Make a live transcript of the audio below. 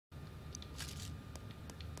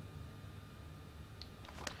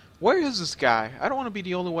Where is this guy? I don't want to be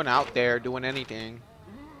the only one out there doing anything.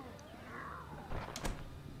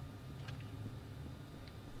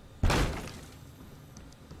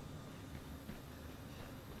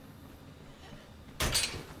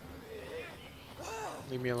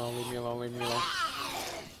 Leave me alone, leave me alone, leave me alone.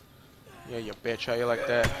 Yeah, you bitch, how you like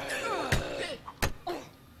that?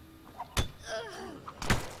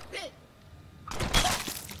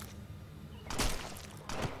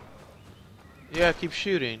 Yeah, keep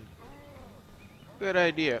shooting. Good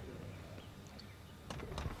idea.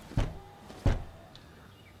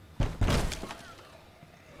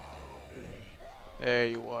 There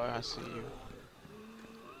you are, I see you.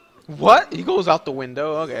 What? He goes out the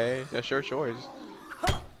window? Okay, that's your choice.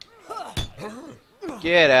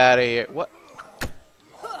 Get out of here. What?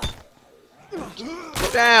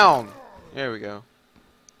 Get down! There we go.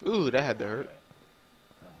 Ooh, that had to hurt.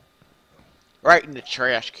 Right in the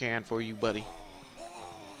trash can for you, buddy.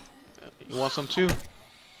 You want some too?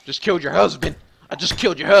 Just killed your husband. I just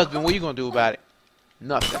killed your husband. What are you gonna do about it?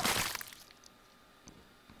 Nothing.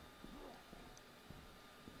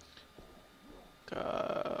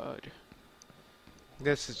 God.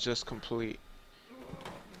 This is just complete.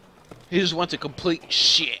 He just went to complete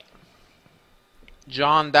shit.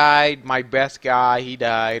 John died. My best guy, he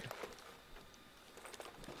died.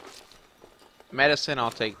 Medicine,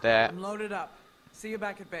 I'll take that. I'm loaded up. See you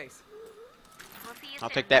back at base. We'll see you I'll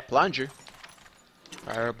soon. take that plunger.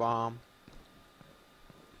 Firebomb.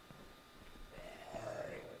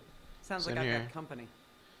 Sounds It's like in I've here. got company.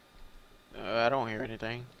 I don't hear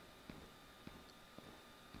anything.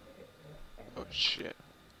 Oh shit.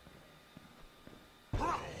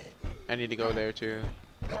 I need to go there too.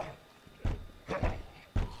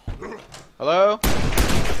 Hello?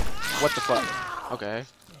 What the fuck? Okay.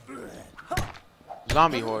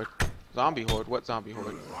 Zombie horde. Zombie horde. What zombie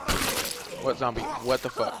horde? What zombie? What the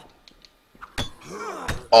fuck?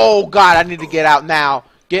 Oh god, I need to get out now.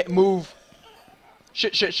 Move.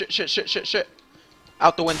 Shit, shit, shit, shit, shit, shit, shit.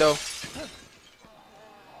 Out the window.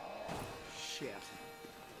 Shit.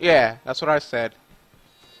 Yeah, that's what I said.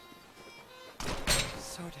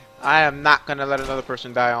 So damn. I am not gonna let another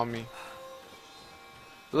person die on me.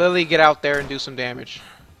 Lily, get out there and do some damage.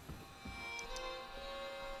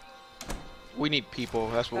 We need people.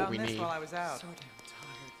 That's what Found we this need. while I was out. So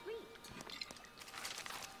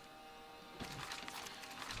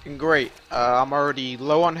damn Great. I'm already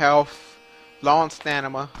low on health, low on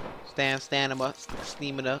stamina, stamina. Oh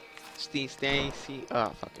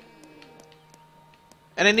fuck it.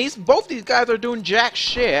 And then both these guys are doing jack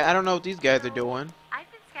shit. I don't know what these guys are doing. I've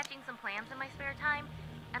been sketching some plans in my spare time,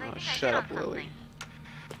 and I Oh, think shut I up, hit on Lily.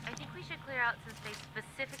 something. I think we should clear out some space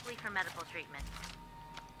specifically for medical treatment.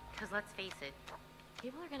 Because let's face it,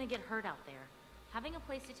 people are gonna get hurt out there. Having a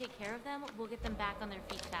place to take care of them will get them back on their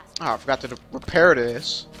feet faster. Oh, I forgot to repair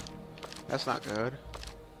this. That's not good.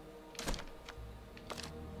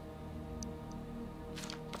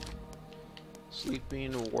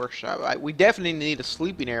 Sleeping workshop. We definitely need a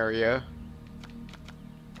sleeping area.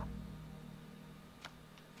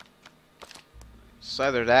 It's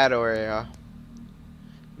either that or a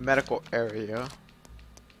medical area.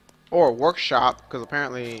 Or a workshop, because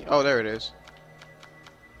apparently... Oh, there it is.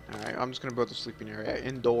 Alright, I'm just going to build a sleeping area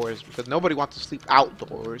indoors, because nobody wants to sleep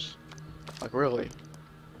outdoors. Like, really.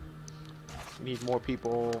 We need more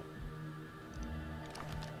people.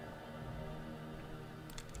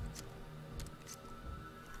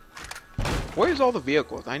 Where's all the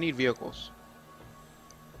vehicles? I need vehicles.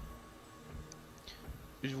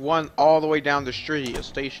 There's one all the way down the street, a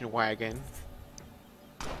station wagon.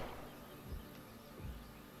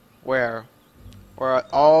 Where? Where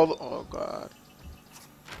all the, oh god.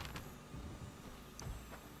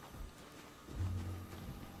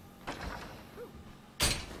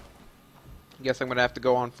 Guess I'm gonna have to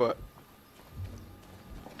go on foot.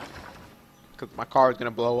 Cause my car is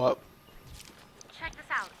gonna blow up. Check this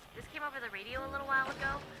out. This came over the radio a little while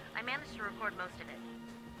ago. I managed to record most of it.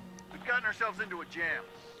 We've gotten ourselves into a jam.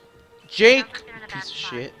 Jake! Sounds like they're in a bad Piece of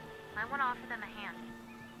spot. shit. I want to offer them a hand.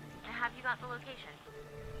 Have you got the location?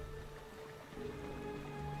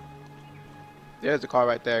 There's the car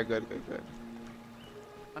right there. Good, good, good.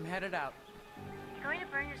 I'm headed out. You're going to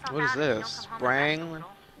burn yourself What is out if you don't this? come home and rest a Sprang? little.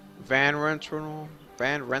 Van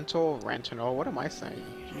rental? What am I saying?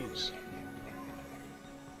 Jeez.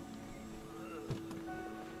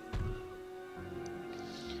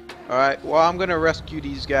 Alright, well I'm gonna rescue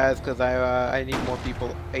these guys because I need more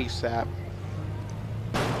people ASAP.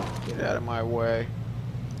 Get out of my way.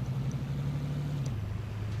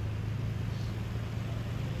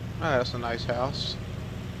 Oh, that's a nice house.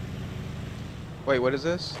 Wait, what is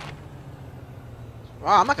this? Oh,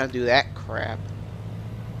 I'm not gonna do that crap.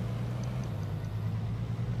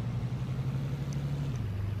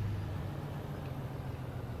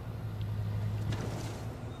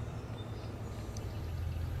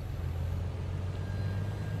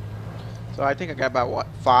 So I think I got about, what,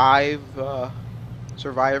 5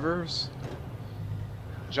 survivors?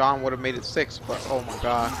 John would have made it 6, but oh my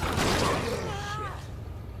god.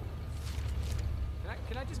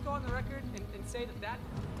 Can I just go on the record and say that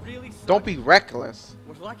really sucked? Don't be reckless.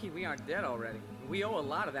 We're lucky we aren't dead already. We owe a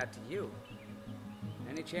lot of that to you.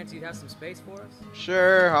 Any chance you'd have some space for us?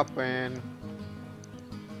 Sure, hop in.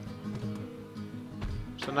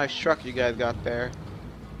 It's a nice truck you guys got there.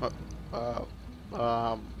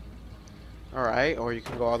 Alright, or you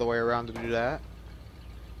can go all the way around to do that.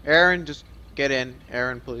 Aaron, just get in.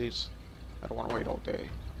 Aaron, please. I don't want to wait all day.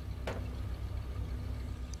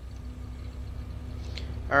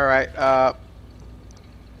 Alright, I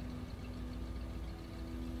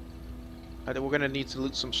think we're gonna need to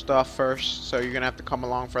loot some stuff first, so you're gonna have to come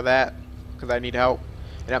along for that, because I need help,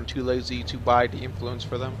 and I'm too lazy to buy the influence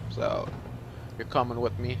for them, so you're coming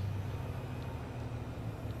with me.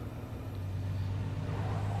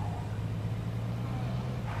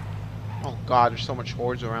 Oh god, there's so much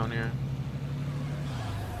hordes around here.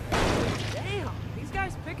 Damn, these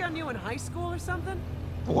guys pick on you in high school or something?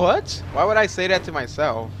 What? Why would I say that to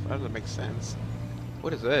myself? That doesn't make sense.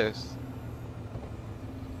 What is this?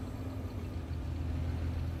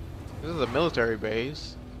 This is a military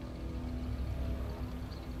base.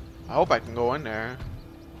 I hope I can go in there,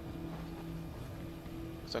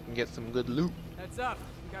 so I can get some good loot. Heads up,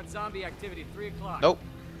 we got zombie activity at 3 o'clock. Nope.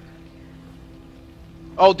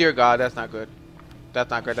 Oh dear god, that's not good.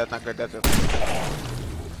 That's not good, that's not good, that's it.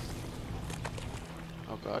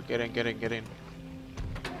 Oh god, get in, get in, get in.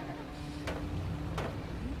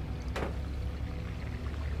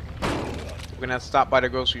 We're gonna have to stop by the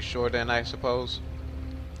grocery store then, I suppose.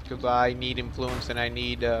 Because I need influence and I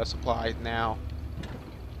need supplies now.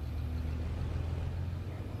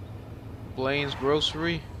 Blaine's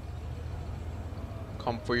Grocery.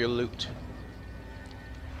 Come for your loot.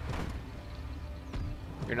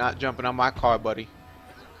 You're not jumping on my car, buddy.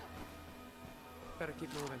 Better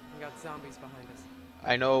keep moving. We got zombies behind us.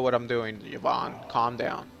 I know what I'm doing, Yvonne. Calm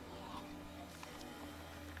down.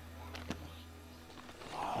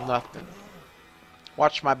 Nothing.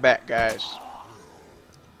 Watch my back, guys.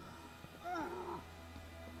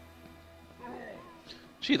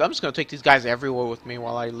 Jeez, I'm just gonna take these guys everywhere with me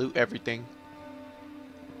while I loot everything.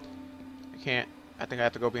 I can't. I think I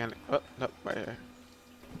have to go behind. Oh, no, right here.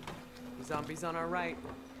 Zombies on our right.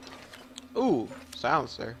 Ooh,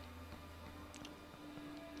 silencer.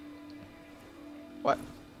 What?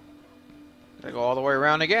 Gotta go all the way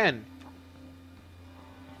around again.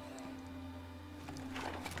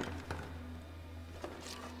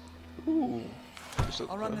 Ooh.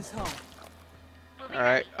 I'll run this home.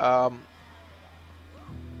 Alright,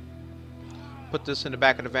 put this in the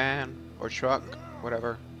back of the van or truck,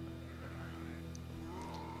 whatever.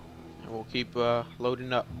 And we'll keep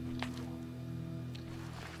loading up.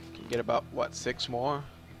 Can get about, what, 6 more?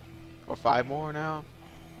 Or 5 more now?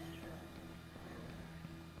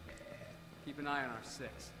 Keep an eye on our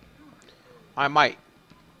 6. I might.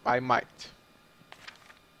 I might.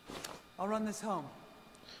 I'll run this home.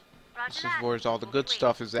 Roger This is that. where all the We'll good wait.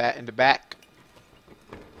 stuff is at, in the back.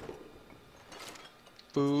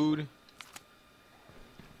 Food.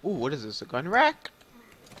 Ooh, what is this? A gun rack?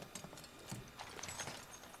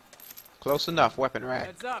 Close enough, weapon rack.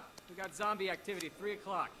 Heads up, we got zombie activity at 3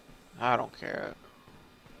 o'clock. I don't care.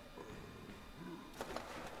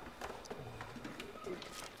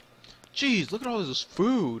 Jeez, look at all this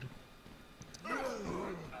food. Of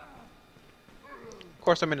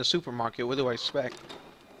course, I'm in a supermarket. What do I expect?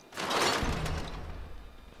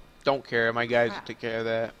 Don't care. My guys will take care of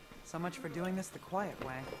that. So much for doing this the quiet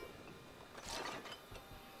way.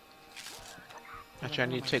 Actually, I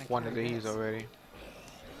need to take one of these already.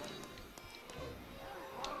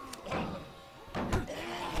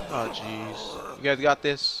 Oh, jeez. You guys got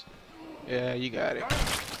this? Yeah, you got it.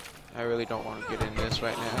 I really don't want to get in this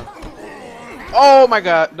right now. Oh my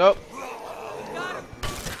god, nope.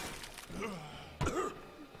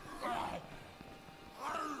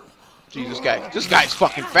 Jesus, this guy's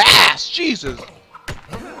fucking fast. Jesus.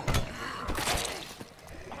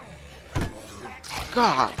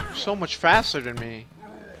 God, so much faster than me.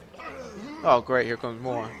 Oh great, here comes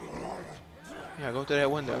more. Yeah, go through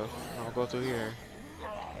that window. I'll go through here.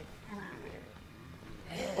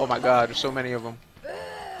 Oh my god, there's so many of them.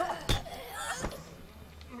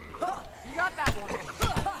 You got that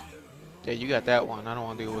one. Yeah, you got that one. I don't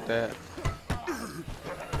want to deal with that.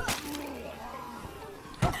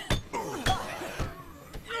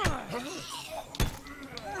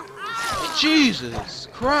 Jesus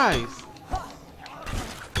Christ!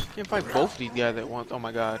 Can't fight both of these guys at once. Oh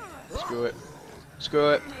my god. Screw it. Screw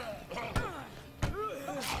it.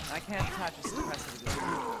 I can't attach a suppressor to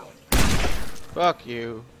this. Fuck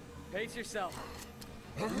you. Pace yourself.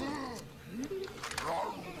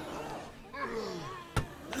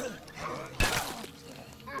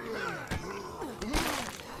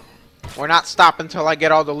 We're not stopping until I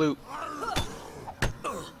get all the loot.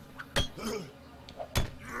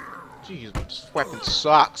 Jeez, this weapon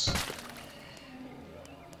sucks.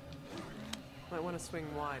 Might want to swing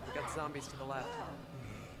wide. We got zombies to the left.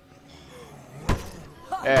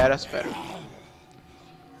 Yeah, that's better.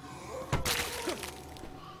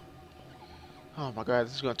 Oh my god,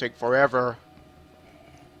 this is gonna take forever.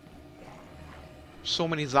 So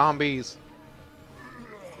many zombies.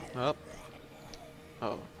 Oh.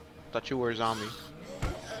 Oh. Thought you were a zombie.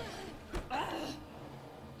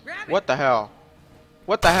 What the hell?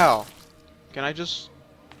 What the hell? Can I just...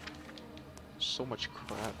 So much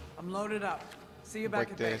crap. I'm loaded up. See you back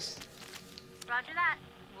Like at this. base. Roger that.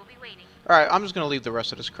 We'll be waiting. Alright, I'm just gonna leave the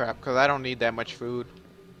rest of this crap because I don't need that much food.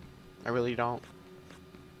 I really don't.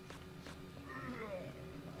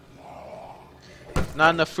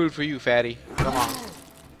 Not enough food for you, fatty. Come on.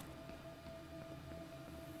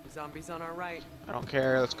 Zombies on our right. I don't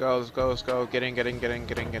care. Let's go. Let's go. Let's go. Get in. Get in. Get in.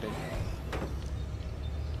 Get in. Get in.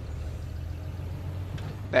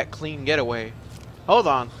 That clean getaway. Hold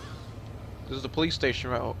on. This is the police station.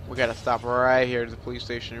 Right. Oh, we gotta stop right here. The police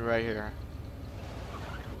station right here.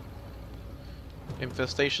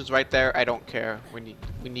 Infestation's right there. I don't care. We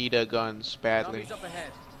need guns badly. Zombies up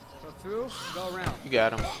ahead. Go through, go around. You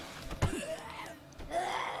got him.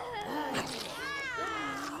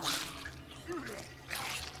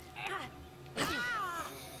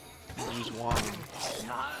 Use one.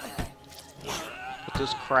 Put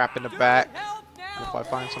this crap in the back. If I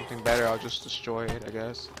find something better, I'll just destroy it, I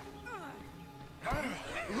guess.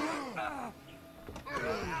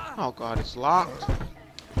 Oh god, it's locked.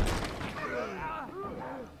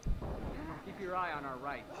 Keep your eye on our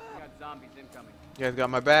right. We got zombies incoming. You guys got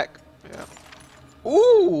my back? Yeah.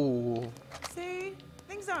 Ooh! See?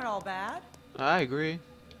 Things aren't all bad. I agree.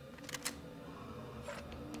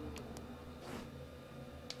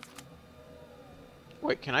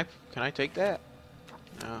 Wait, can I take that?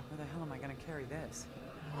 No. Where the hell am I gonna carry this?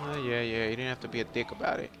 Yeah, you didn't have to be a dick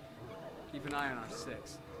about it. Keep an eye on our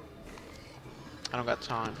six. I don't got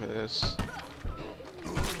time for this.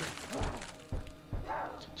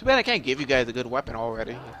 Too bad I can't give you guys a good weapon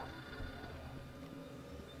already.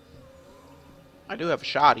 I do have a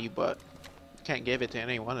shotty, but can't give it to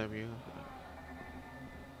any one of you.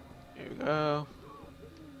 Here we go.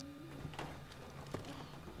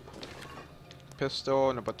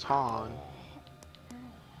 Pistol and a baton.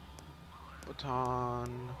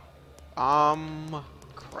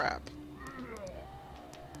 Crap.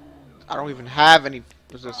 I don't even have any.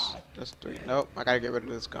 What's this? That's 3. Nope. I gotta get rid of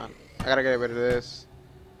this gun. I gotta get rid of this.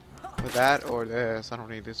 With that or this. I don't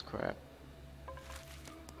need this crap.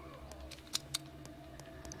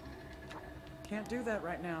 Can't do that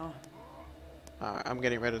right now. I'm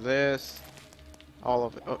getting rid of this. All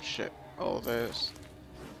of it. Oh shit. All of this.